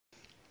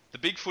The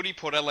Big Footy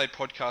Port Adelaide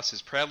podcast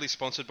is proudly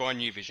sponsored by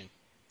New Vision.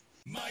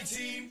 My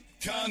team,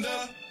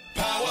 Conda,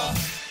 power.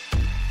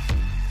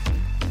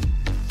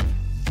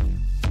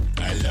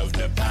 I love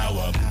the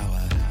power.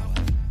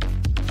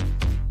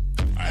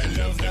 I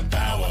love the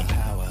power.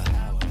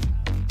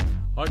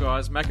 Hi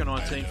guys,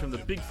 Macca19 from the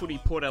Big Footy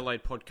Port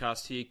Adelaide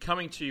podcast here,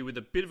 coming to you with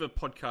a bit of a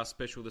podcast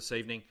special this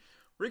evening.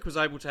 Rick was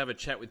able to have a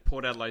chat with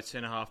Port Adelaide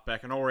centre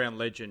half-back and all-round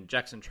legend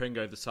Jackson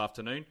Trengove this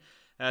afternoon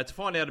to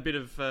find out a bit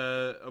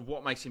of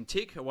what makes him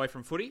tick away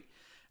from footy.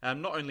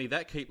 Not only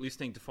that, keep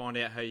listening to find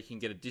out how you can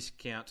get a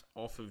discount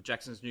off of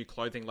Jackson's new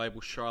clothing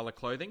label, Shiler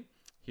Clothing.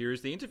 Here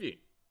is the interview.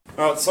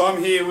 All right, so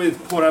I'm here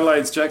with Port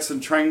Adelaide's Jackson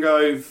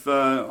Trengove.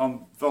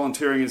 I'm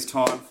volunteering his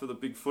time for the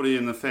Big Footy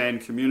and the fan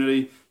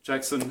community.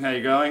 Jackson, how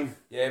you going?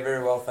 Yeah,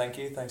 very well, thank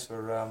you. Thanks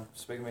for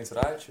speaking to me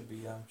today. It should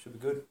be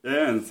good.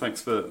 Yeah, and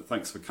thanks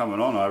for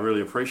coming on. I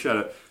really appreciate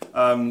it.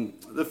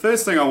 The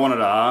first thing I wanted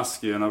to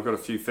ask you, and I've got a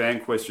few fan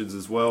questions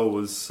as well,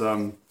 was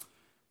I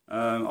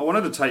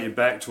wanted to take you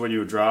back to when you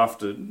were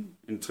drafted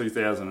in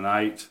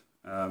 2008,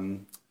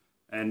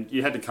 and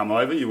you had to come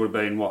over. You would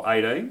have been,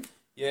 18?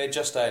 Yeah,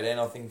 just 18.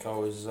 I think I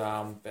was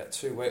about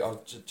 2 weeks. I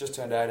just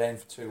turned 18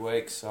 for 2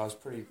 weeks, so I was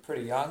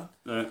pretty young.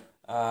 Yeah.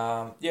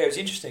 It was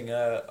interesting.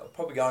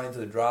 Probably going into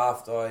the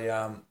draft, I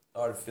had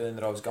a feeling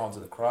that I was going to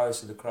the Crows.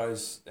 So the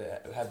Crows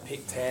had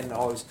picked 10. I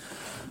was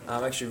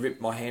actually ripped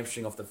my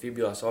hamstring off the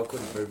fibula, so I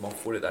couldn't move my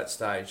foot at that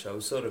stage. So I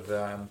was sort of,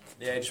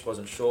 just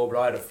wasn't sure. But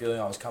I had a feeling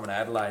I was coming to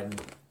Adelaide.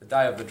 And the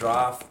day of the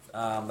draft,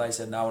 they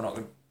said, no, we're not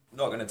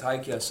going to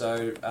take you.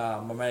 So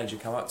my manager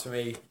came up to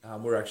me.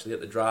 We were actually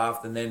at the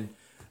draft, and then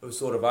it was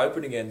sort of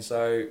open again.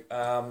 So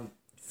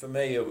for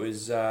me, it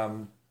was...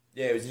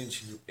 it was an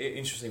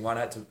interesting one.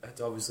 I had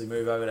to obviously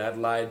move over to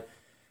Adelaide.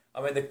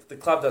 I mean, the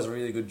club does a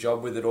really good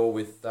job with it all,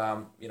 with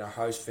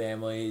host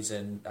families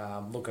and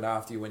looking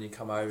after you when you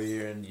come over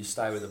here and you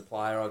stay with a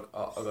player.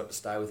 I got to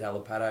stay with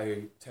Alapato,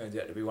 who turns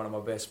out to be one of my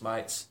best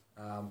mates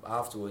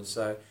afterwards.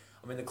 So,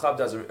 I mean, the club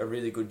does a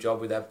really good job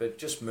with that. But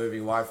just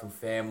moving away from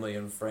family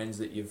and friends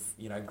that you've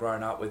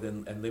grown up with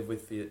and lived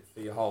with for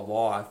your whole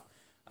life.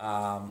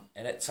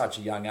 And at such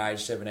a young age,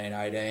 17,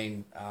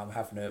 18,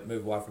 having to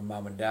move away from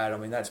mum and dad, I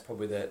mean, that's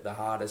probably the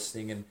hardest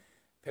thing, and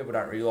people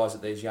don't realise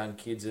that these young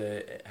kids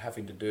are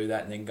having to do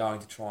that and then going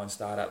to try and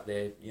start up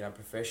their,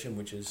 profession,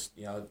 which is,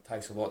 it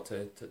takes a lot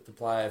to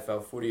play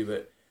AFL footy,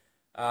 but,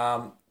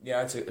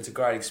 it's a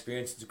great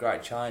experience, it's a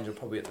great change.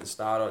 Probably at the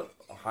start,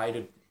 I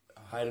hated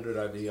it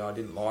over here. I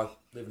didn't like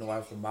living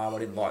away from mum, I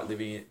didn't like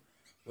living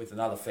with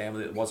another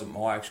family that wasn't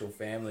my actual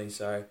family,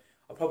 so...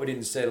 I probably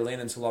didn't settle in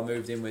until I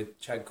moved in with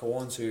Chad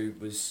Corns, he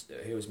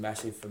was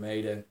massive for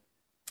me to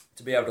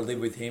be able to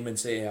live with him and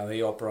see how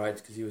he operates,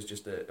 because he was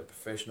just a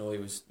professional. He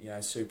was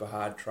a super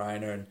hard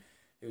trainer and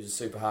he was a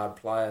super hard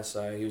player.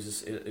 So he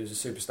was a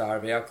superstar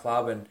of our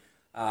club,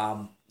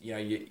 and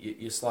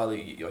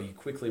you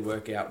quickly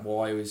work out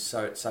why he was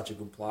such a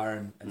good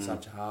player and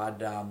such a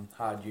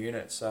hard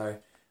unit. So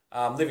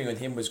living with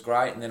him was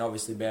great, and then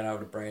obviously being able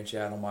to branch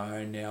out on my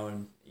own now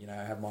and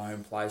have my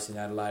own place in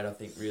Adelaide, I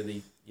think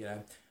really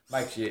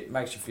makes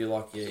you feel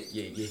like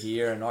you're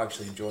here, and I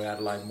actually enjoy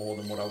Adelaide more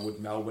than what I would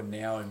Melbourne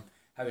now, and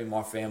having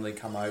my family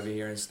come over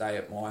here and stay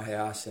at my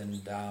house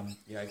and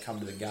come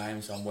to the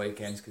games on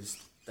weekends, because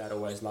Dad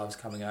always loves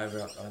coming over.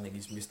 I don't think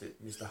he's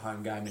missed a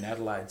home game in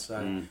Adelaide. So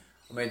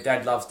I mean,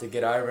 Dad loves to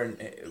get over, and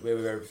we're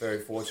very, very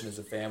fortunate as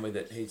a family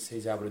that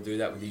he's able to do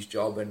that with his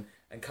job and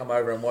come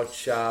over and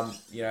watch now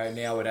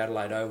at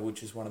Adelaide Oval,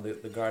 which is one of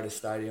the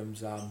greatest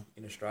stadiums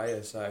in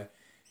Australia. So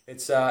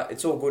it's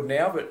all good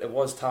now, but it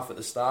was tough at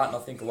the start, and I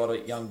think a lot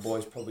of young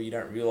boys probably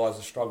don't realise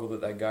the struggle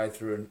that they go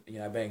through,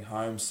 and being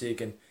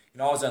homesick. And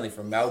I was only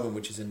from Melbourne,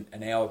 which is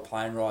an hour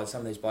plane ride.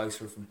 Some of these blokes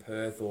are from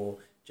Perth, or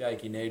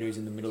Jake Unita, who's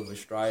in the middle of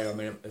Australia. I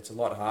mean, it's a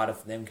lot harder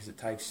for them because it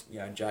takes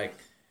Jake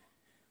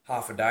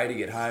half a day to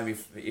get home,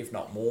 if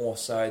not more.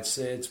 So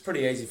it's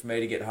pretty easy for me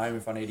to get home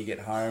if I need to get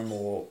home,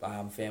 or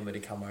family to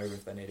come over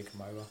if they need to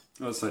come over.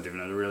 Well, it's no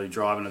different to really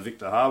driving to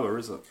Victor Harbour,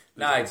 is it?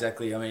 No,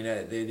 exactly. I mean,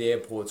 the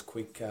airport's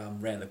quick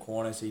round the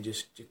corner, so you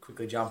just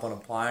quickly jump on a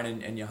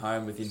plane and you're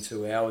home within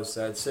 2 hours.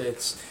 So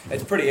it's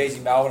pretty easy,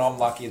 Melbourne. I'm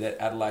lucky that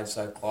Adelaide's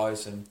so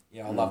close, and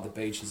I love the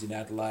beaches in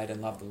Adelaide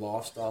and love the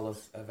lifestyle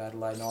of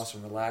Adelaide, nice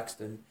and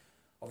relaxed. And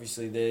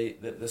obviously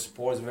the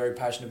supporters are very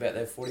passionate about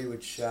their footy,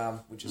 which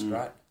is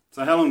great.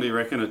 So how long do you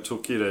reckon it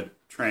took you to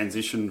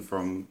transition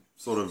from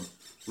sort of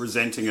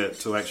resenting it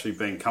to actually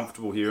being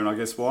comfortable here? And I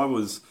guess why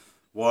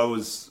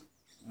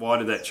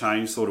did that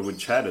change sort of with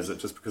Chad? Is it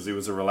just because he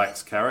was a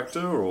relaxed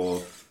character,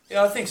 or?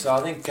 Yeah, I think so.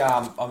 I think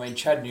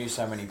Chad knew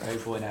so many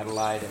people in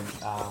Adelaide and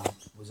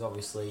was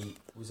obviously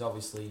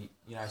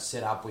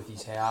set up with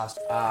his house.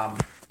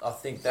 I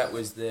think that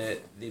was the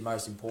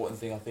most important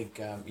thing. I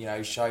think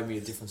he showed me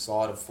a different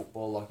side of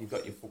football. Like, you've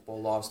got your football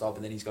lifestyle,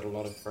 but then he's got a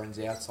lot of friends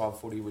outside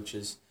footy, which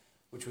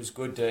was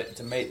good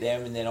to meet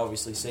them, and then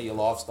obviously see your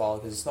lifestyle,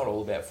 because it's not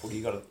all about footy.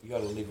 You got to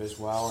live as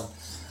well.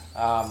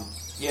 And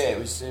it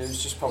was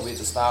just probably at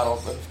the start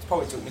of it.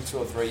 Probably took me 2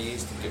 or 3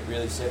 years to get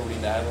really settled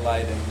into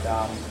Adelaide, and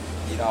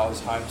I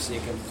was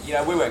homesick,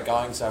 and we weren't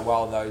going so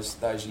well in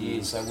those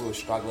years, so we were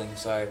struggling.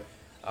 So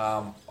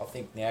I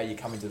think now you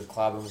come into the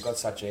club, and we've got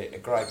such a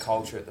great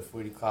culture at the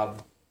footy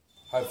club.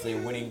 Hopefully,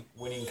 a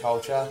winning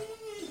culture,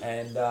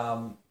 and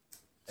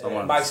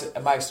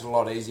it makes it a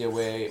lot easier.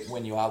 Where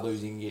when you are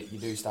losing, you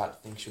do start to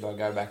think, should I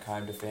go back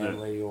home to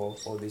family or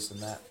this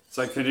and that.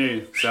 So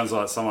sounds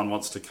like someone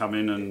wants to come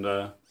in and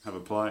have a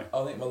play.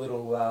 I think my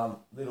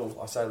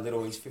I say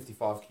little, he's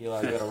 55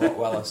 kilos, he's got a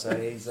Rottweiler, so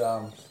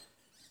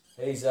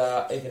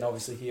he can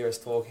obviously hear us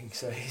talking,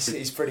 so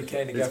he's pretty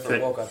keen to go for a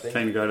walk, I think.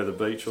 Keen to go to the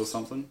beach or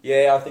something?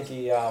 Yeah, I think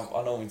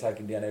I normally take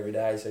him down every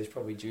day, so he's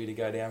probably due to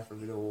go down for a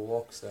bit of a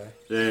walk, so.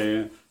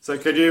 Yeah. So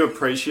could you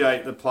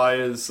appreciate the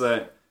players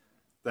that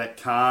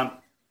can't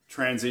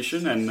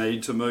transition and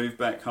need to move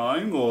back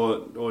home,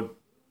 or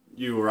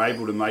you were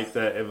able to make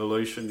that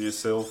evolution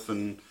yourself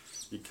and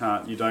you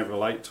don't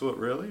relate to it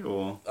really,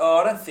 or? Oh,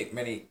 I don't think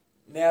many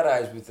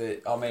nowadays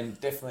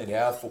definitely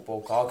our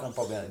football club. I can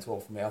probably only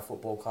talk from our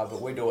football club,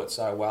 but we do it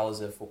so well as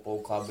a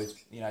football club with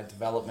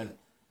development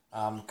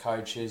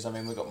coaches. I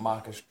mean, we've got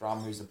Marcus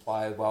Drum, who's the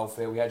player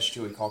welfare. We had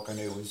Stewie Cochran,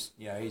 who was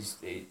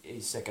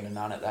he's second to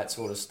none at that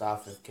sort of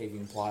stuff of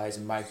keeping players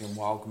and making them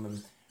welcome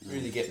and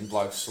really getting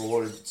blokes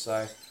sorted.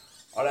 So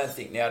I don't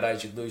think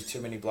nowadays you'd lose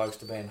too many blokes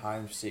to being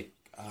homesick.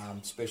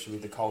 Especially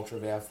with the culture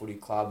of our footy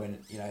club and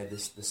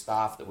the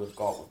staff that we've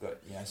got. We've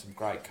got some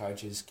great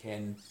coaches: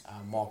 Ken,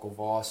 Michael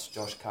Voss,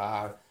 Josh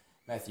Carr,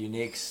 Matthew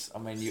Nix. I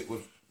mean,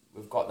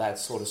 we've got that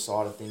sort of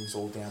side of things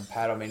all down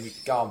pat. I mean,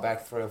 going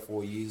back 3 or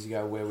 4 years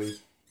ago, where we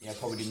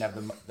probably didn't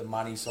have the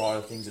money side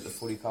of things at the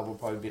footy club, we're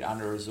probably a bit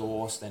under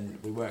resourced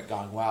and we weren't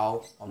going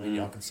well. I mean,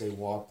 I can see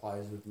why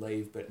players would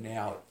leave, but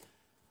now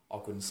I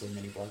couldn't see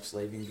many blokes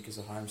leaving because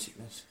of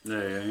homesickness.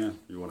 Yeah.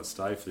 You want to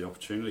stay for the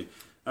opportunity.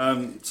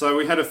 So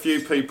we had a few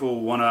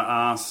people want to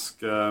ask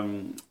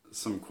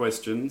some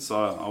questions.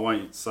 I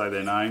won't say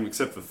their name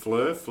except for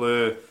Fleur.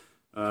 Fleur,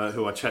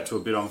 who I chat to a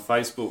bit on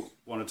Facebook,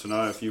 wanted to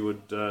know if you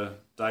would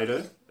date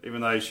her,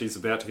 even though she's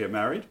about to get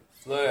married.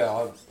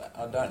 Fleur,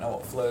 I don't know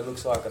what Fleur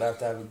looks like. I'd have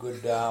to have a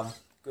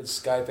good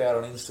scope out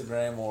on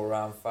Instagram or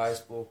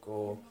Facebook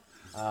or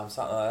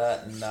something like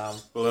that. And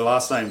well, her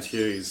last name's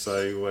Hughes,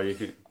 so you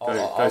can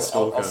go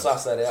stalk her. I'll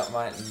suss that out,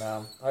 mate,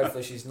 and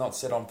hopefully she's not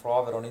set on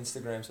private on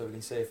Instagram so we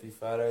can see a few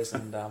photos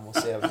and we'll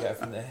see how we go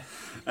from there.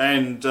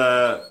 And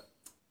I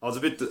was a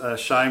bit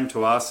ashamed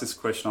to ask this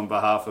question on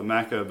behalf of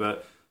Macca,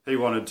 but he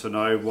wanted to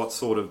know what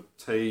sort of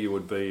tea you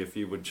would be if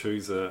you would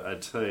choose a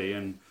tea,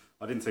 and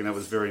I didn't think that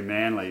was very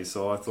manly,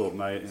 so I thought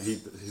he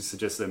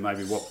suggested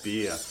maybe what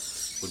beer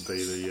would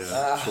be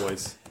the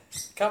choice.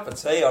 Cup of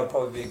tea, I'd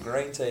probably be a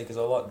green tea because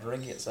I like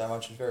drinking it so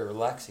much. It's very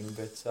relaxing.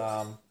 But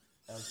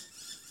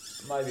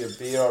maybe a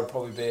beer, I'd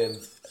probably be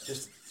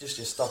just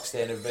your stock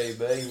standard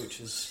VB, which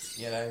is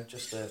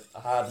just a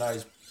hard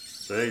nosed.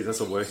 Gee,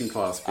 that's a working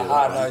class beer. A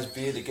hard nosed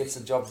beer that gets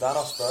the job done,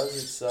 I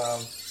suppose.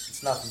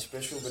 It's nothing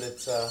special, but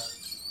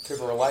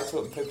people relate to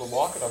it and people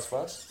like it, I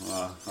suppose.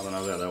 I don't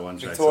know about that one,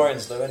 Jackson.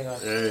 Victorians do anyway.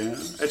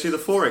 Yeah. Actually, the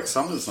 4X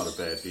Summer's not a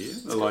bad beer.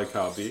 The low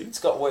carb beer. It's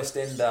got West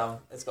End.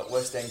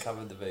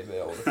 Covered the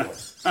VB. I would have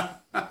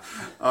thought.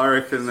 I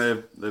reckon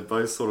they're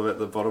both sort of at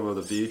the bottom of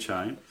the beer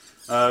chain.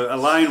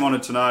 Elaine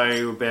wanted to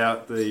know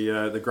about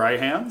the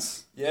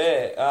greyhounds.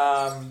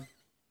 Yeah.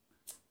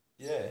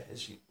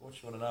 What do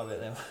you want to know about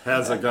them?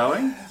 How's it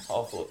going?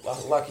 I thought,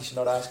 lucky she's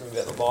not asking me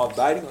about the live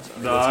baiting or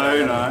something.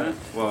 No.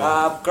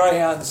 Well,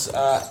 greyhounds,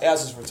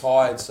 ours is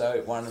retired, so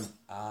it won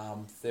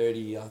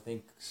 30, I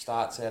think,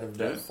 starts out of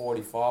about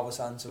 45 or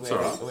something.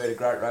 So we had a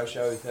great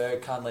ratio with her,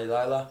 Cunley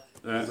Layla.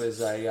 Yeah. It was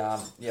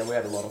we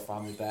had a lot of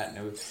fun with that.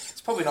 And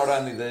it's probably not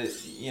only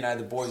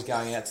the boys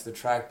going out to the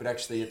track, but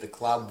actually at the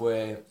club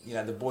where,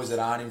 the boys that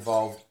aren't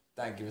involved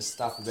don't give a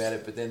stuff about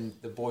it, but then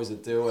the boys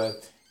that do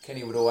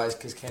Kenny would always,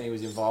 because Kenny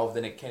was involved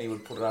in it, Kenny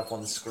would put it up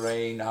on the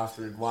screen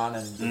after he'd won,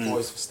 and the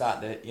boys were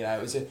starting to,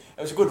 it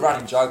was a good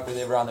running joke with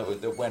everyone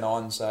that went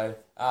on. So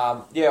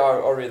I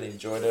really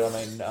enjoyed it. I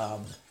mean,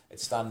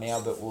 it's done now,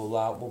 but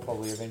we'll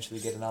probably eventually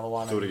get another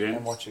one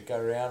and watch it go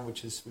around,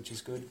 which is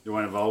good. You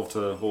won't evolve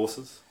to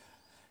horses?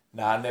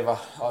 No, never.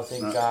 I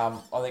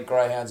think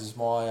greyhounds is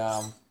my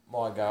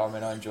go. I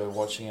mean, I enjoy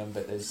watching them,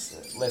 but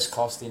there's less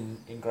cost in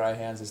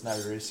greyhounds. There's no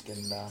risk,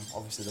 and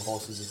obviously the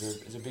horses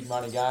is a big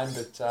money game.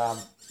 But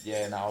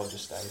I'll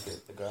just stay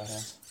with the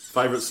greyhounds.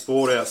 Favourite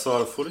sport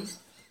outside of footy?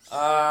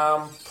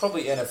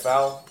 Probably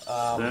NFL.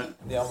 I'm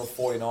a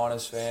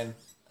 49ers fan.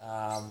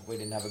 We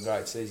didn't have a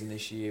great season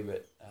this year,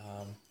 but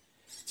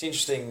it's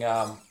interesting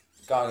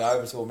going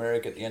over to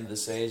America at the end of the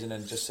season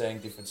and just seeing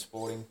different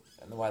sporting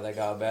and the way they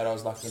go about it. I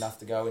was lucky enough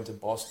to go into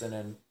Boston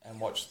and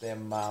watch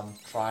them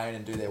train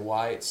and do their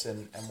weights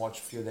and watch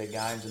a few of their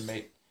games and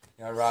meet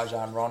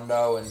Rajon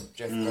Rondo and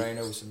Jeff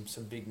Greener with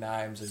some big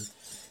names. And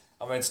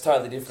I mean, it's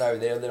totally different over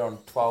there. They're on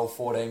 12,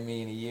 14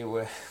 million a year,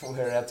 where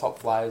our top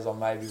players on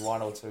maybe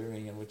 1 or 2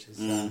 million, which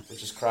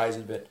is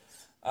crazy. But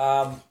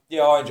I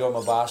enjoy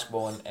my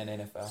basketball and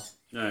NFL.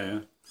 Yeah.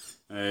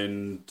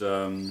 And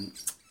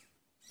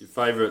your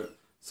favourite?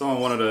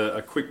 Someone wanted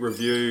a quick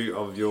review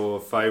of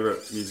your favourite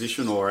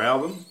musician or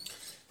album.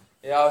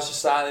 Yeah, I was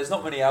just saying, there's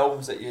not many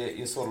albums that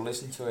you sort of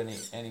listen to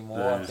anymore.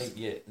 Yeah. I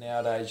think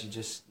nowadays you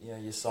just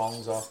your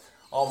songs are.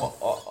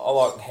 I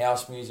like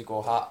house music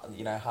or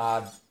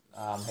hard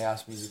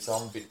house music, so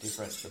I'm a bit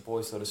different. The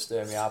boys sort of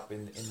stir me up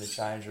in the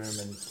change room,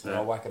 and when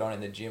I whack it on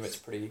in the gym, it's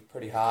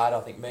pretty hard. I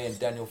think me and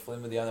Daniel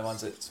Flynn were the only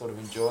ones that sort of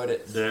enjoyed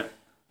it. Yeah.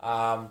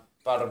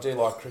 But I do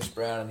like Chris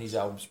Brown, and his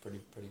album's pretty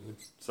good.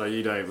 So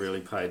you don't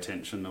really pay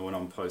attention to when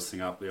I'm posting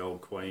up the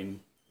old Queen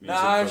No,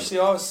 music? actually,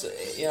 I was.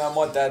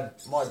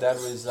 My dad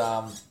was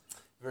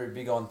very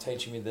big on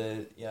teaching me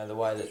the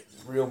way that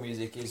real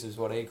music is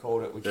what he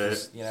called it, which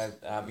was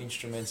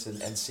instruments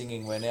and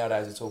singing. Where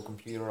nowadays it's all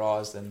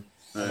computerized and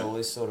all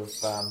this sort of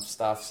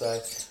stuff. So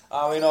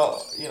I mean,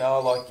 I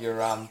like your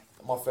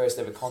my first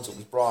ever concert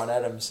was Bryan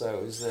Adams. So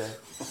it was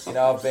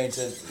I've been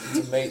to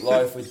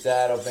Meatloaf with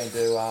Dad. I've been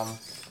to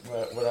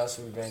what else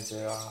have we been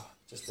to?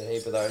 Just a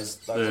heap of those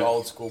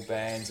old school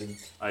bands, and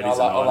I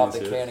love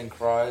the Counting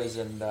Crows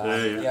and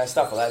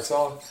stuff like that.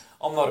 So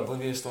I'm not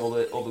oblivious to all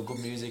the good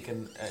music,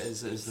 and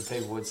as the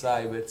people would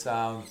say, but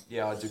I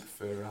do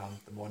prefer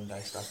the modern day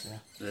stuff now.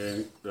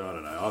 Yeah, I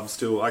don't know.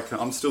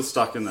 I'm still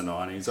stuck in the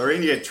 90s. I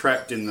reckon you get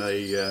trapped in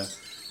the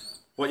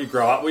what you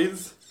grow up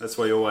with. That's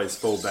where you always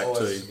fall back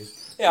to.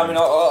 Yeah, I mean,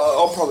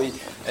 I'll probably,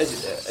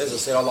 as I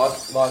said, I like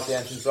the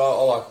anthems, but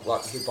I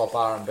like hip hop,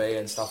 R&B,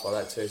 and stuff like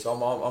that too. So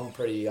I'm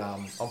pretty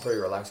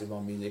relaxed with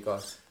my music.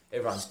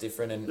 Everyone's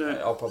different, and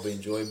I'll probably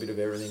enjoy a bit of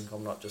everything.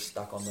 I'm not just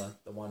stuck on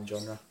the one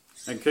genre.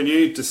 And can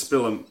you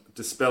dispel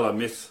a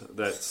myth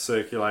that's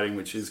circulating,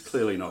 which is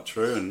clearly not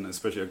true, and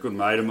especially a good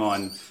mate of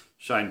mine,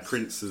 Shane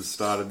Prince, has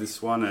started this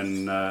one,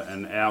 and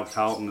Al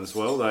Carlton as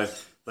well.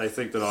 They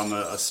think that I'm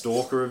a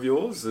stalker of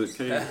yours.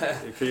 Can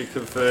you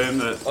confirm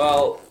that?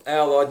 Well,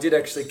 Al, I did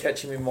actually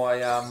catch him in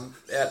my out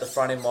the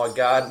front in my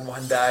garden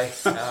one day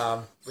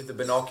with the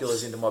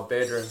binoculars into my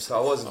bedroom.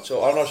 So I wasn't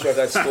sure. I'm not sure if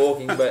that's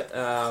stalking, but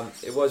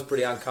it was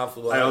pretty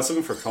uncomfortable. Hey, I was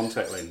looking for a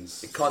contact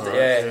lens.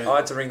 I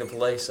had to ring the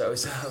police. So it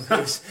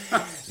was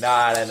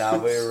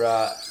no.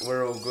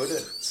 We're all good.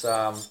 It's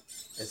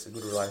a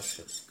good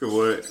relationship. Good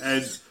work.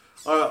 And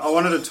I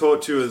wanted to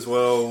talk to you as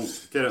well.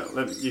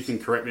 You can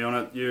correct me on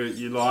it.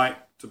 You like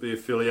to be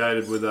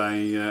affiliated with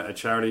a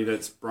charity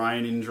that's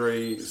brain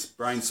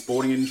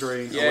sporting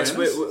injury awareness?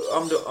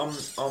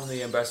 Yes, I'm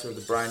the ambassador of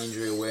the Brain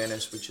Injury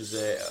Awareness, which is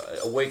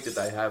a week that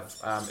they have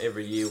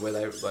every year where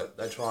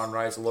they try and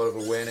raise a lot of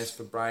awareness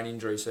for brain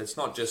injury. So it's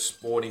not just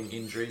sporting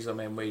injuries. I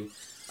mean,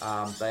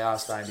 they are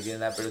starting to get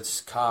in that, but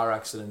it's car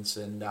accidents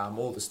and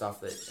all the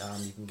stuff that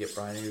you can get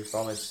brain injury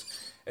from.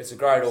 It's a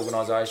great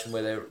organisation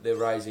where they're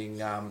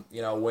raising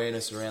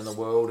awareness around the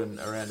world and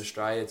around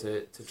Australia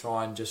to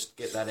try and just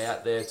get that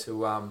out there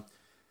to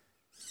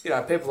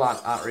people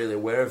aren't really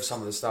aware of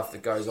some of the stuff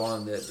that goes on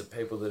and the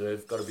people that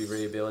have got to be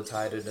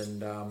rehabilitated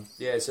and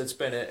so it's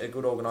been a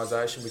good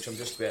organisation which I'm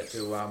just about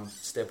to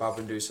step up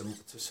and do some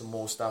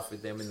more stuff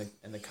with them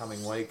in the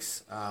coming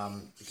weeks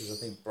because I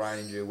think Brain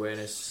Injury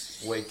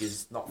Awareness Week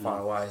is not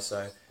far away.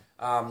 So.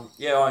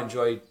 I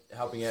enjoy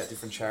helping out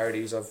different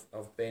charities. I've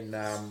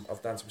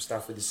done some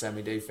stuff with the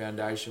Sammy D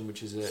Foundation,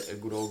 which is a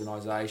good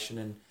organisation,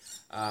 and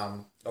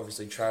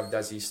obviously Trav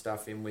does his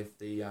stuff in with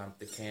the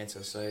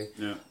cancer. So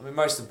I mean,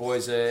 most of the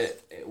boys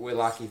we're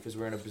lucky because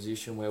we're in a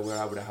position where we're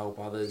able to help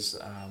others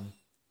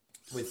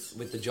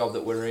with the job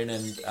that we're in,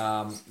 and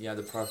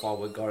the profile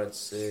we've got.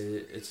 It's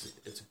a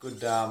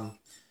good.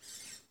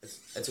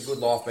 It's a good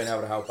life being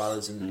able to help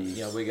others, and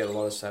we get a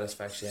lot of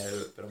satisfaction out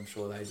of it. But I'm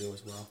sure they do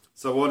as well.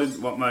 So what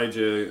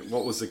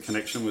was the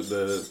connection with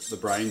the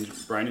brain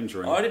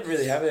injury? I didn't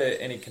really have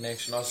any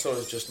connection. I was sort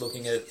of just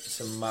looking at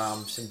some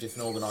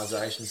different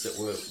organisations that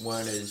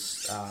weren't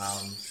as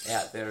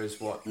out there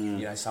as what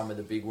some of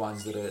the big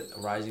ones that are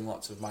raising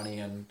lots of money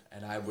and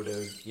able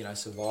to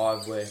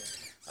survive. Where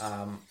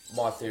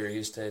my theory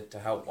is to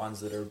help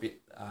ones that are a bit.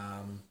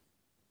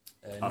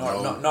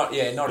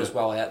 Not as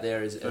well out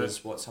there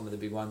as what some of the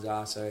big ones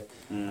are. So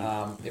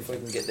if we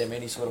can get them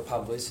any sort of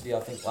publicity, I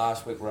think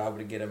last week we were able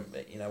to get them,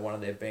 one of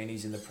their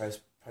beanies in the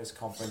press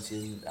conference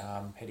in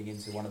heading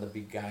into one of the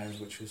big games,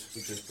 which was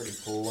pretty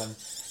cool. And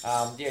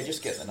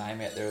just getting the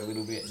name out there a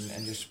little bit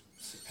and just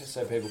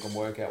so people can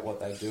work out what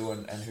they do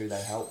and who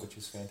they help, which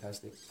is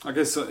fantastic. I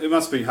guess it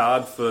must be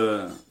hard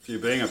for you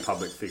being a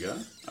public figure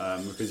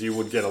because you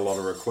would get a lot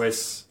of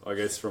requests, I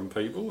guess, from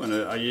people,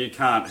 and you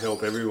can't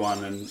help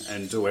everyone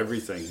and do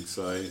everything,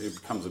 so it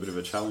becomes a bit of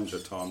a challenge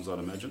at times, I'd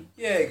imagine.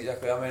 Yeah,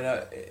 exactly. I mean,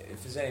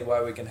 if there's any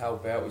way we can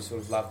help out, we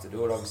sort of love to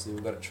do it. Obviously,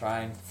 we've got to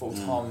train full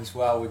time as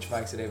well, which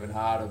makes it even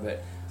harder,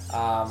 but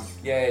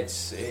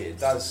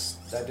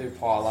they do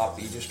pile up,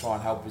 but you just try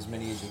and help as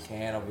many as you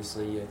can.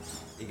 Obviously,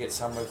 you get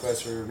some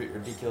requests that are a bit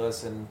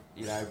ridiculous and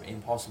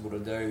impossible to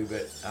do,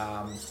 but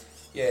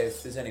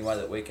if there's any way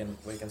that we can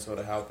sort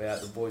of help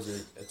out, the boys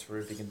are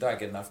terrific and don't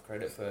get enough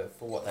credit for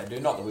what they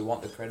do. Not that we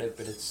want the credit,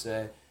 but it's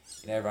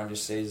everyone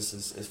just sees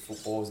us as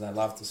footballers and they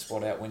love to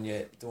spot out when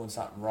you're doing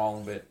something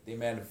wrong. But the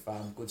amount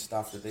of good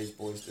stuff that these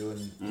boys do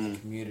in the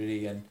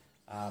community and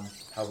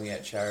helping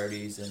out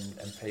charities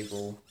and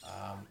people.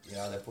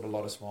 They put a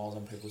lot of smiles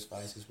on people's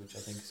faces, which I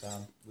think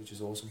which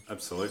is awesome.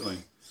 Absolutely.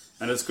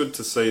 And it's good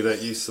to see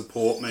that you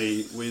support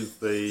me with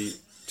the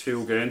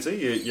teal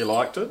Guernsey. You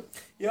liked it?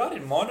 Yeah, I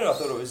didn't mind it. I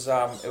thought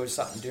it was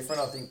something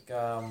different. I think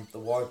the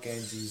white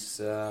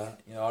Guernseys, I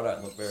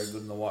don't look very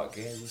good in the white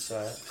Guernsey,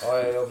 so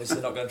I obviously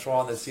not going to try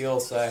on the teal.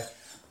 So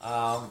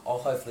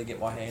I'll hopefully get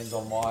my hands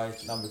on my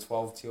number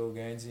 12 teal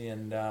Guernsey,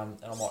 and I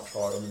might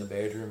try it on in the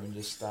bedroom and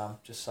just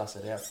suss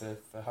it out for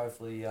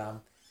hopefully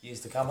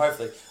years to come.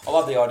 Hopefully, I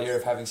love the idea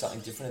of having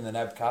something different in the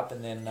NAB Cup,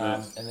 and then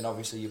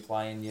obviously you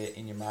play in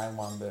your main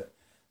one, but.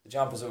 The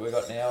jumpers that we've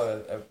got now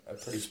are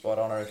pretty spot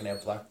on. I reckon our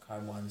black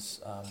home one's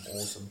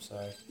awesome. So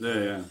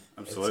yeah,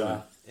 absolutely.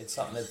 It's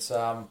something that's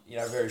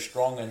very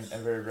strong and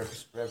very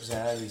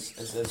representative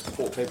as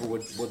Port people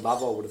would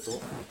love. I would have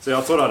thought. See,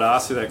 I thought I'd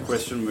ask you that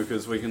question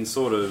because we can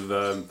sort of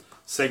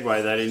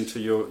segue that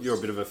into you're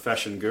a bit of a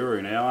fashion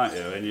guru now, aren't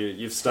you? And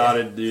you've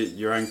started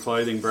your own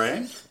clothing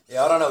brand.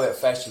 Yeah, I don't know about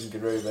fashion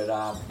guru, but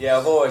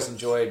I've always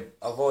enjoyed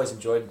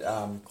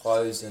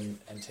clothes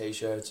and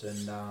t-shirts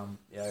and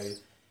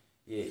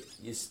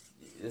it's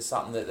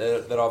something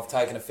that I've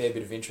taken a fair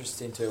bit of interest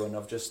into, and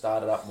I've just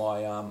started up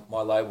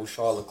my label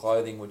Shiloh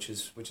Clothing, which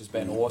has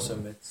been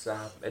awesome.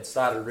 It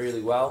started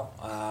really well.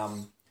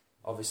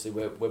 Obviously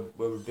we're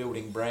a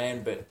building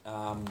brand, but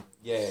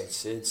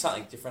it's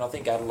something different. I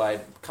think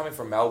Adelaide, coming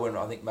from Melbourne,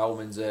 I think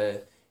Melbourne's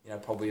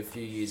probably a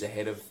few years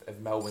ahead of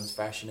Melbourne's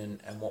fashion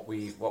and what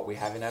we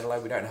have in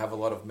Adelaide. We don't have a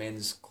lot of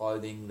men's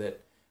clothing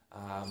that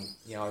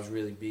is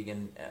really big,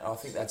 and I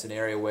think that's an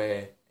area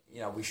where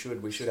we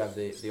should have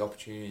the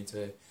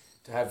opportunity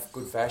to have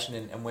good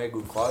fashion and wear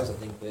good clothes. I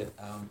think that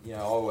I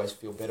always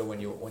feel better when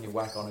you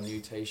whack on a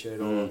new t-shirt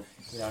or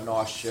a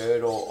nice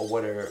shirt or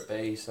whatever it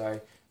be.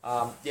 So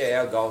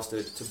our goal is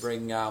to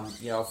bring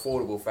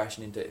affordable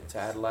fashion into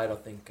Adelaide. I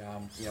think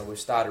we've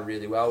started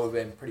really well. We've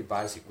been pretty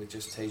basic with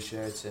just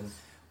t-shirts and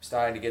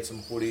starting to get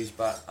some hoodies,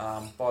 but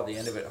by the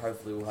end of it,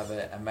 hopefully we'll have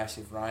a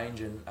massive range.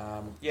 And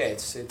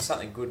it's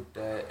something good.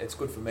 It's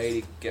good for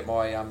me to get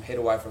my head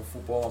away from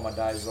football on my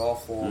days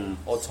off or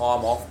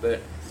time off. But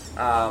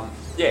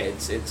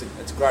it's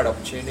a great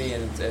opportunity,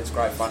 and it's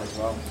great fun as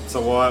well.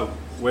 So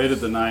where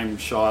did the name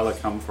Shiloh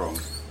come from?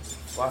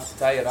 Well, I have to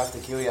tell you, I'd have to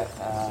kill you.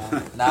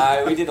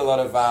 No, we did a lot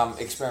of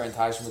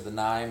experimentation with the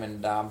name,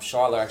 and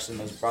Shiloh actually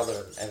means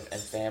brother and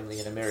family,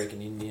 an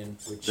American Indian,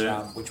 which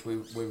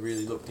we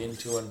really looked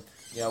into. And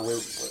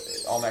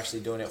I'm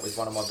actually doing it with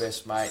one of my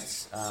best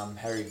mates,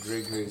 Harry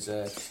Grigg, he's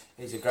a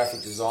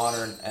graphic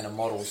designer and a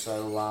model.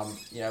 So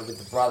with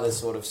the brother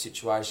sort of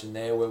situation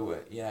there,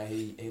 where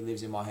he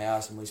lives in my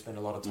house and we spend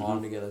a lot of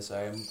time together.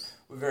 So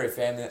we're very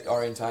family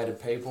orientated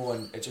people,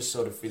 and it just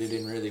sort of fitted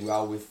in really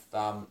well with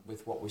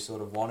what we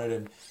sort of wanted.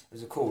 And it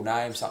was a cool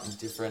name, something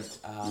different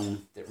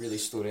that really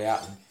stood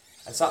out.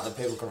 And something that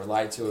people can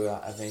relate to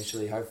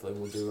eventually. Hopefully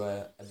we'll do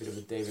a bit of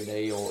a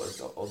DVD or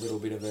a little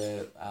bit of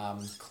a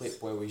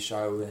clip where we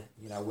show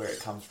where it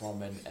comes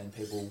from, and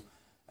people,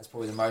 that's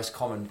probably the most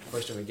common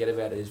question we get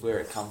about it, is where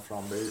it comes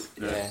from.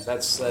 But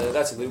that's a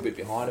little bit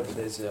behind it, but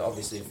there's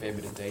obviously a fair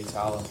bit of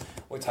detail, and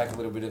we take a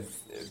little bit of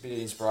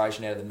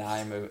inspiration out of the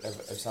name of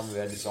some of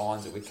our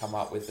designs that we come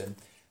up with. And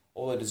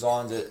all the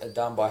designs are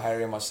done by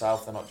Harry and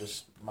myself. They're not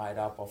just made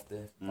up off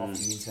the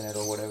internet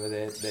or whatever.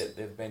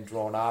 They've been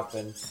drawn up,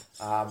 and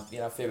a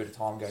fair bit of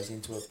time goes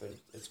into it, but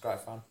it's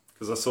great fun.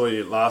 Because I saw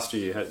you last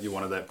year, you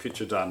wanted that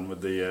picture done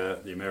with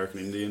the American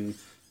Indian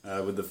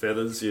with the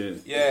feathers.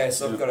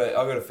 So I've got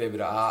a fair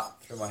bit of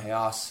art through my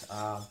house.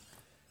 As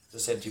I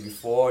said to you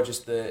before,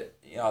 just I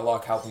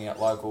like helping out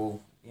local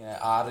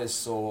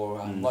artists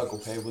or local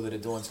people that are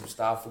doing some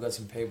stuff. We've got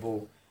some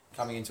people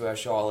coming into our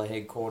Shiloh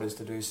headquarters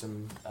to do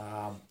some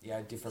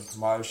different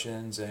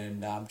promotions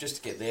and just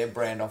to get their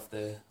brand off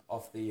the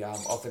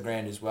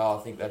ground as well. I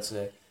think that's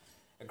a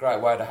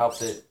great way to help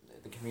the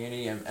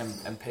community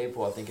and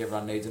people. I think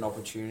everyone needs an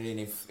opportunity, and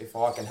if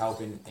I can help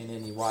in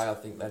any way, I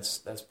think that's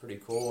pretty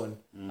cool. And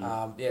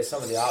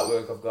some of the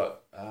artwork, I've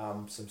got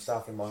some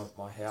stuff in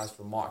my house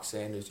from Mike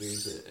Sanders,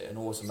 who's an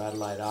awesome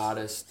Adelaide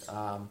artist.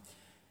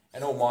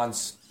 And all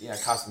mine's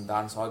custom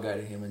done, so I go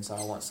to him and say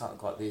I want something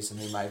like this, and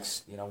he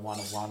makes one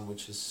of one,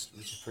 which is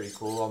pretty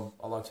cool.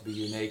 I like to be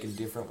unique and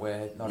different,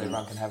 where not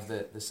everyone can have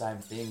the same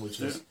thing, which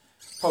is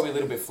probably a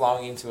little bit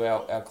flowing into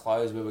our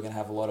clothes, where we're going to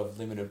have a lot of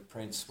limited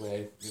prints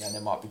where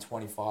there might be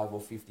 25 or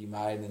 50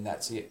 made, and then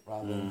that's it,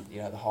 rather than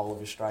the whole of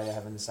Australia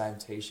having the same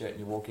t-shirt and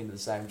you walk into the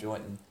same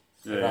joint and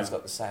everyone's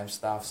got the same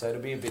stuff. So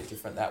it'll be a bit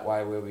different that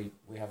way, where we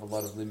have a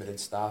lot of limited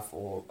stuff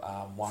or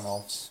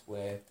one-offs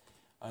where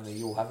only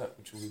you'll have it,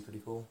 which will be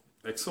pretty cool.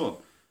 Excellent.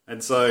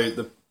 And so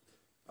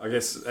I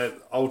guess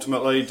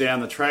ultimately down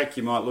the track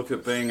you might look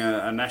at being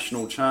a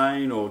national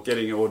chain or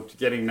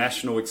getting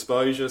national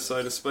exposure,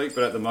 so to speak.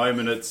 But at the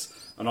moment it's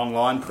an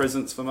online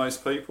presence for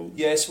most people.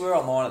 Yes, we're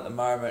online at the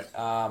moment.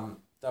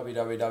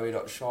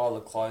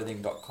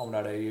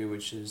 www.shilohclothing.com.au,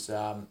 which is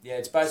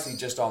it's basically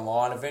just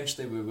online.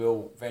 Eventually we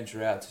will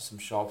venture out to some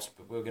shops,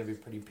 but we're going to be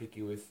pretty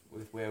picky with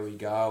where we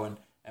go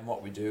and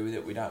what we do with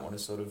it. We don't want to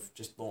sort of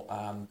just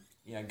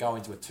go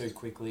into it too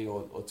quickly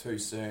or too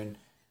soon.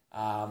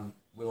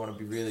 We want to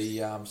be really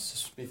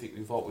specific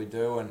with what we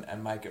do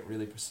and make it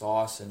really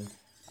precise. And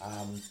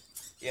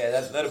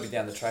that'll be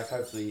down the track.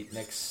 Hopefully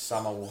next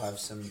summer we'll have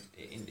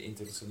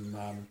into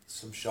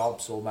some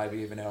shops, or maybe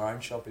even our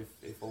own shop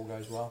if all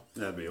goes well.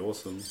 That'd be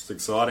awesome. It's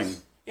exciting.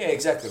 Yeah,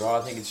 exactly right.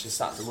 I think it's just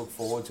something to look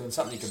forward to and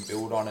something you can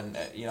build on. And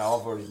I've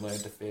already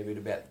learned a fair bit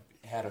about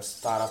how to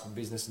start up a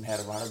business and how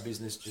to run a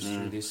business just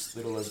through this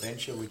little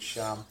adventure, which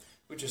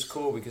is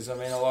cool, because I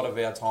mean a lot of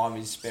our time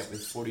is spent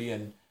with footy,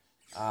 and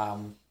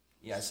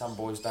some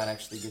boys don't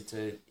actually get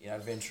to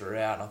venture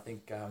out. And I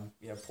think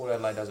Port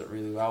Adelaide does it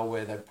really well,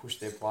 where they push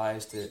their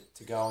players to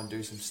go and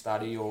do some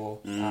study, or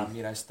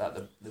start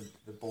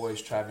the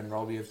boys. Trav and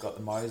Robbie have got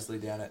the Moseley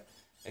down at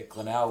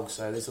Glenelg,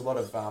 so there's a lot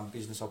of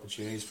business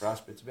opportunities for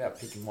us. But it's about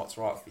picking what's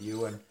right for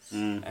you and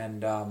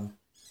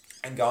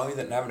going with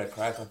it and having a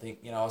crack. I think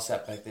I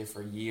sat back there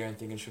for a year and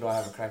thinking, should I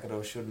have a crack at it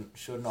or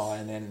shouldn't I?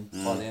 And then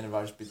by the end of it,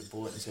 I just bit the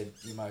bullet and said,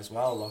 you may as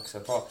well.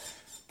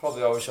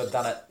 Probably I wish I'd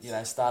done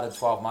it, started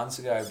 12 months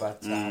ago,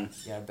 but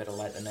better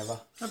late than never.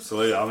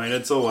 Absolutely. I mean,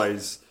 it's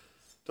always,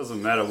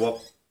 doesn't matter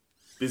what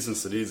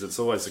business it is, it's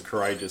always a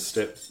courageous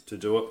step to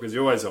do it, because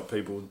you always got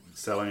people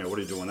telling you, what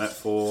are you doing that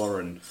for,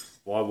 and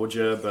why would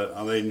you? But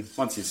I mean,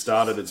 once you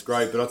started, it's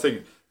great. But I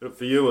think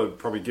for you, it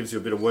probably gives you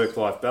a bit of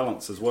work-life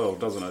balance as well,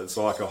 doesn't it? It's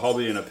like a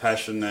hobby and a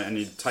passion, and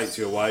it takes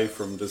you away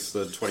from just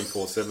the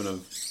 24/7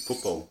 of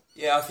football.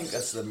 Yeah, I think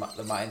that's the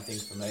main thing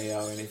for me.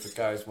 I mean, if it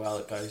goes well,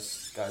 it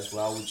goes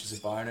well, which is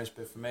a bonus.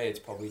 But for me, it's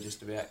probably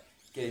just about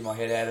getting my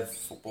head out of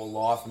football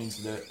life and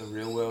into the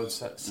real world,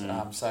 such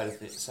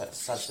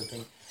a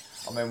thing.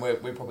 I mean,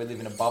 we probably live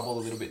in a bubble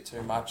a little bit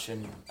too much,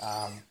 and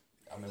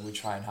we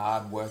train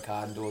hard, work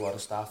hard, and do a lot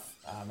of stuff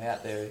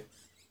out there.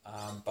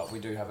 But we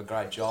do have a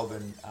great job,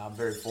 and I'm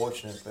very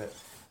fortunate. But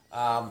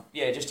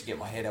just to get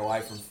my head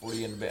away from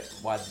footy and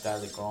away the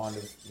daily grind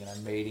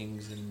of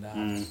meetings and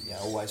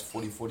always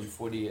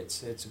footy.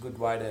 It's a good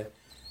way to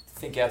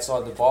think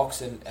outside the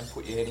box and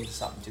put your head into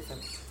something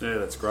different. Yeah,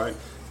 that's great.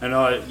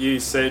 And you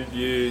said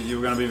you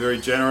were going to be very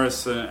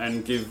generous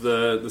and give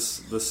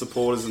the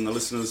supporters and the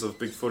listeners of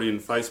Big Footy and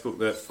Facebook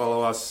that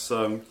follow us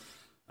a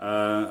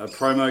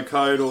promo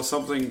code or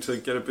something to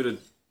get a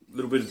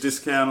little bit of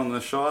discount on the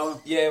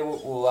Shiler? Yeah,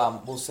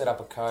 we'll set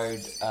up a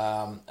code,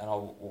 and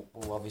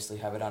we'll obviously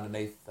have it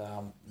underneath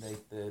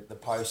the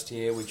post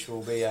here, which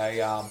will be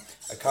a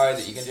code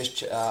that you can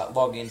just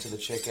log into the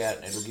checkout,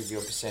 and it'll give you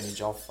a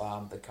percentage off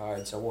the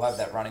code. So we'll have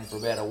that running for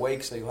about a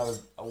week, so you'll have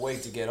a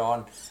week to get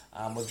on.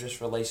 We've just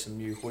released some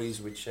new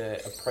hoodies which are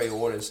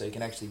pre-ordered, so you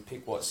can actually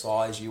pick what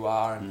size you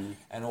are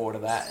and order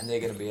that, and they're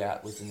going to be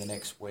out within the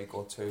next week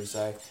or two.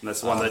 So and that's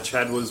the one that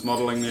Chad was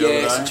modelling the other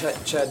day?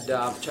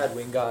 Yeah, Chad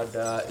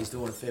Wingard is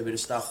doing a fair bit of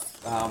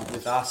stuff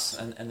with us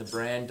and the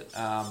brand.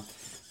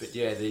 But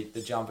yeah,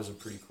 the jumpers are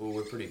pretty cool.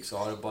 We're pretty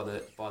excited by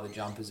the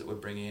jumpers that we're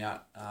bringing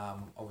out.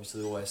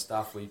 Obviously, all our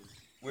stuff, we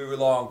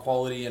rely on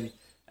quality and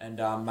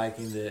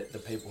making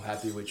the people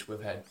happy, which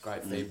we've had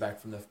great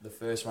feedback from the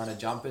first run of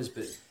jumpers.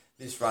 But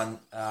this run,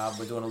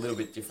 we're doing a little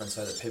bit different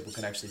so that people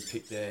can actually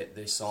pick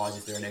their size.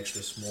 If they're an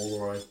extra small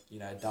or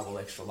a double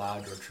extra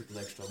large or a triple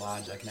extra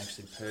large, they can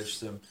actually purchase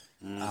them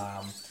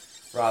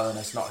rather than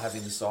us not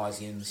having the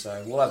size in.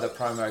 So we'll have that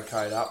promo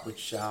code up,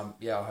 which I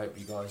hope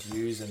you guys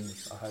use, and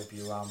I hope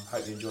you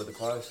enjoy the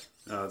clothes.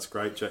 That's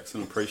great,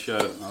 Jackson.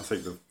 Appreciate it. I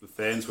think the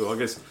fans will. I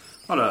guess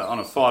on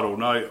a final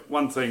note,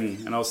 one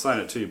thing, and I was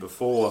saying it to you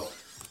before,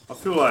 I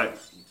feel like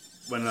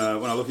when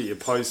I look at your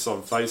posts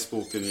on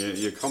Facebook and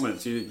your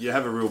comments, you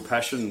have a real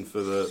passion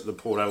for the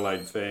Port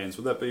Adelaide fans.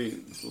 Would that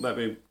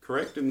be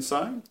correct in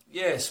saying?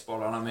 Yeah,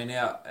 spot on. I mean,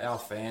 our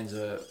fans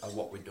are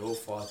what we do it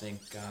for. I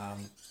think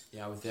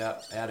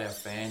without our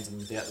fans and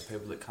without the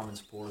people that come and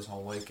support us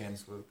on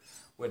weekends,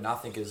 we're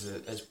nothing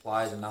as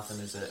players and nothing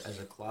as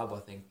a club. I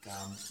think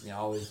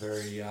I was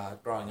very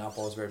growing up.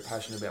 I was very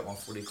passionate about my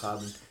footy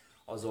club, and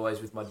I was always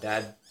with my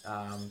dad.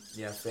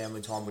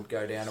 Family time would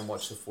go down and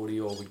watch the footy,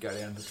 or we'd go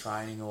down to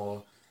training.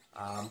 Or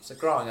so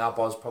growing up,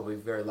 I was probably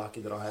very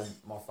lucky that I had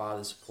my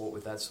father's support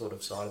with that sort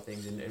of side of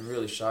things, and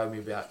really showed me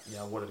about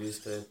what it is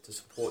to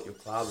support your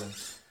club.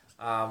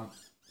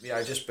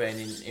 And just being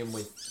in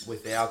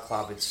with our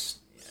club, it's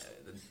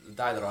the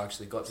day that I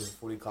actually got to the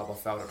footy club, I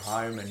felt at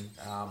home. And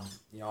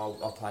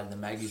I played in the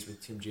Maggies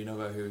with Tim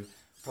Ginniver, who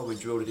probably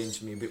drilled it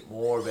into me a bit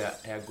more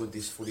about how good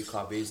this footy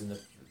club is and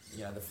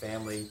the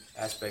family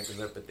aspect of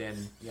it, but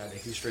then the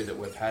history that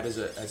we've had as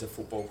a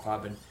football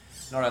club, and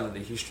not only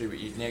the history, but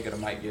you've now got to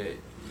make you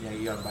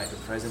got to make the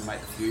present, make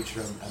the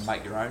future, and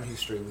make your own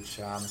history, which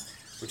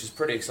is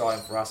pretty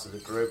exciting for us as a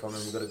group. I mean,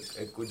 we've got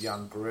a good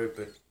young group,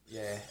 but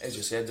yeah, as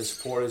you said, the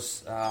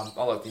supporters,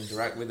 I like to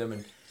interact with them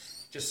and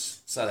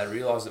just so they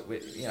realise that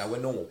we're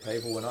normal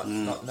people. We're not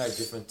no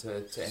different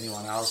to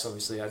anyone else.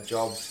 Obviously, our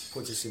job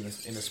puts us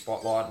in the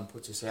spotlight and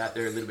puts us out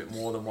there a little bit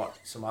more than what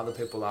some other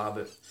people are.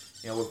 But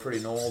we're pretty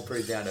normal,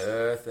 pretty down to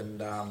earth,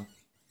 and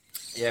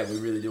we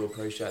really do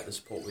appreciate the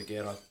support we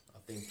get. I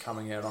think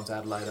coming out onto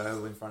Adelaide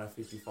Oval in front of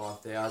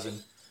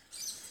 55,000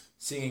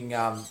 singing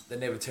the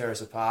Never Tear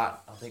Us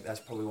Apart. I think that's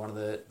probably one of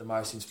the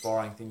most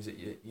inspiring things that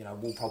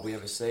we'll probably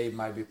ever see,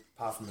 maybe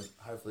apart from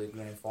hopefully a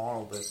grand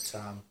final. But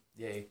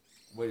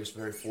we're just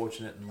very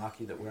fortunate and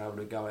lucky that we're able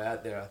to go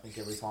out there. I think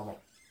every time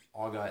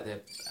I go out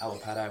there,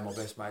 Alapato, my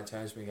best mate,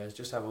 turns to me and goes,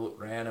 just have a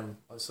look around, and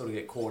I sort of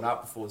get caught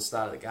up before the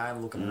start of the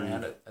game, looking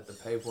around at the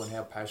people and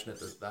how passionate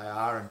that they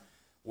are and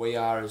we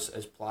are as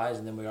players,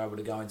 and then we're able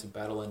to go into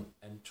battle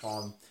and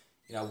try and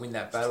win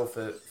that battle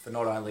for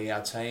not only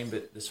our team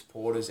but the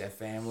supporters, our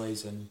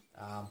families, and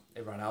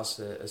everyone else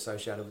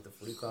associated with the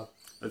footy club.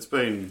 It's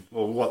been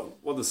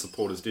what the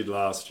supporters did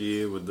last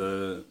year with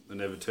the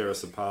Never Tear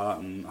Us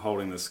Apart and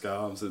holding the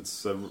scarves.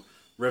 It's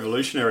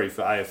revolutionary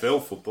for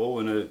AFL football,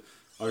 and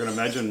I can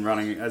imagine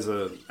running as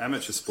an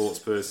amateur sports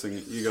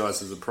person, you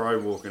guys as a pro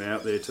walking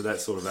out there to that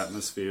sort of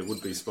atmosphere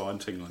would be spine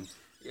tingling.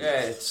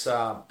 Yeah, it's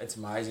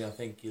amazing. I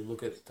think you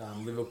look at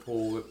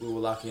Liverpool. We were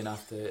lucky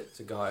enough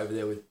to go over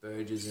there with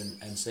Burgess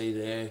and see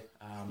their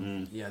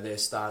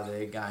start of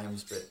their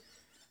games. But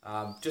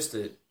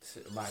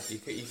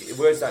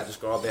words don't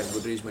describe how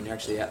good it is when you're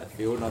actually out in the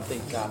field. And I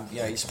think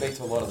you speak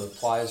to a lot of the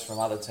players from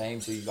other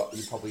teams who you're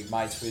probably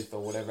mates with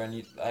or whatever,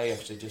 and they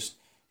actually just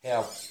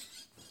how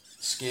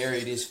scary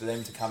it is for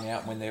them to come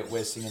out when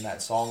we're singing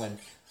that song. And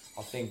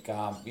I think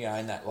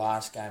in that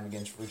last game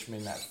against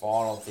Richmond in that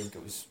final, I think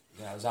it was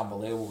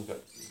unbelievable. We got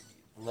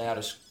the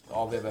loudest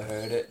I've ever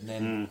heard it, and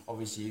then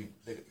obviously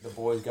the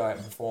boys go out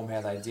and perform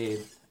how they did.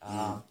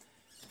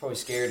 It's probably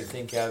scary to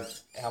think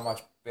how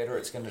much better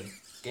it's going to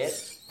get.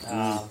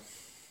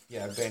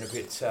 Being a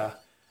bit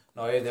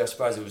naive there, I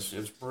suppose it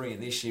was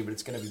brilliant this year, but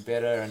it's going to be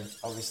better. And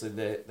obviously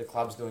the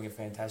club's doing a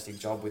fantastic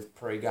job with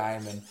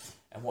pre-game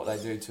and what they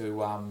do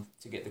to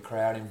get the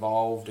crowd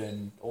involved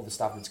and all the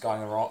stuff that's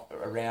going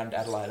around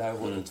Adelaide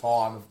Oval at the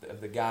time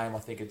of the game. I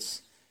think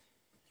it's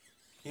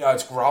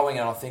growing,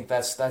 and I think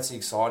that's the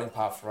exciting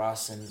part for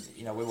us. And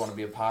we want to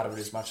be a part of it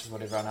as much as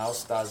what everyone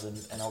else does.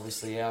 And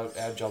obviously our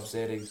job's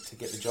there to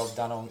get the job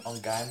done on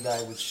game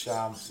day, which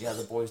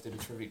the boys did a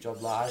terrific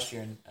job last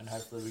year, and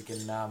hopefully we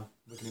can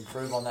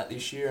improve on that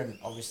this year. And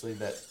obviously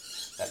that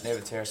Never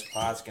Tear Us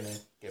Apart's going to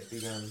get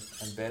bigger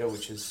and better,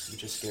 which is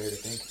scary to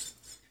think.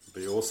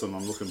 Be awesome.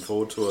 I'm looking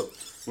forward to it.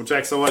 Well,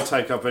 Jax, I won't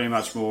take up any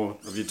much more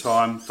of your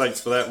time. Thanks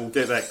for that. We'll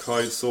get that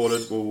code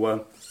sorted.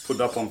 We'll put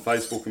it up on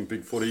Facebook and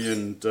Big Footy,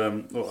 and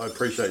I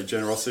appreciate your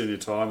generosity and your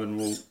time, and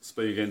we'll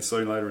speak again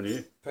soon later in the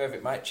year.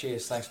 Perfect, mate.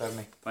 Cheers. Thanks for having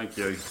me. Thank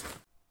you.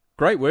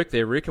 Great work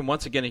there, Rick, and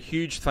once again a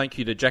huge thank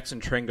you to Jackson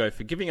Trengo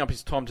for giving up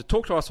his time to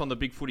talk to us on the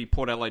Big Footy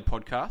Port Adelaide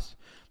podcast.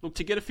 Look,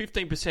 to get a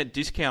 15%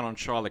 discount on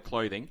Shilah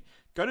Clothing,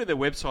 go to their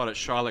website at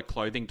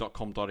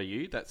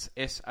shilahclothing.com.au. That's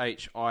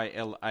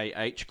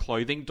SHILAH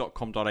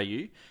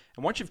clothing.com.au.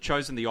 And once you've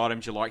chosen the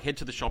items you like, head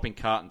to the shopping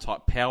cart and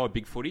type Power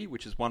Big Footy,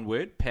 which is one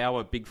word,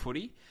 Power Big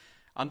Footy,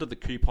 under the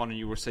coupon, and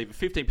you'll receive a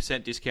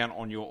 15% discount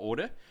on your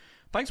order.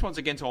 Thanks once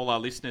again to all our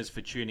listeners for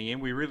tuning in.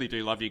 We really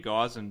do love you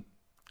guys, and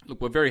look,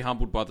 we're very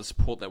humbled by the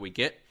support that we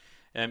get.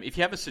 If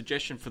you have a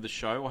suggestion for the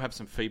show or have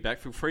some feedback,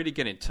 feel free to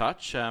get in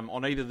touch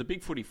on either the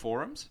Big Footy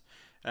forums,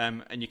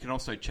 and you can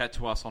also chat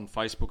to us on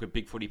Facebook at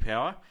Big Footy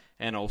Power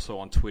and also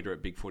on Twitter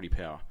at Big Footy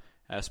Power.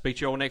 Speak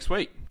to you all next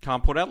week.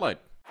 Calm Port Adelaide.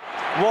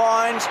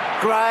 Wines,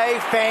 Gray,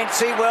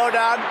 fancy, well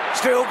done.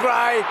 Still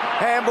Gray,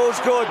 handball's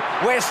good.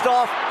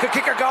 Westhoff could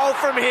kick a goal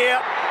from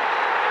here.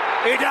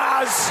 He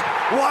does.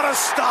 What a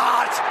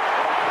start.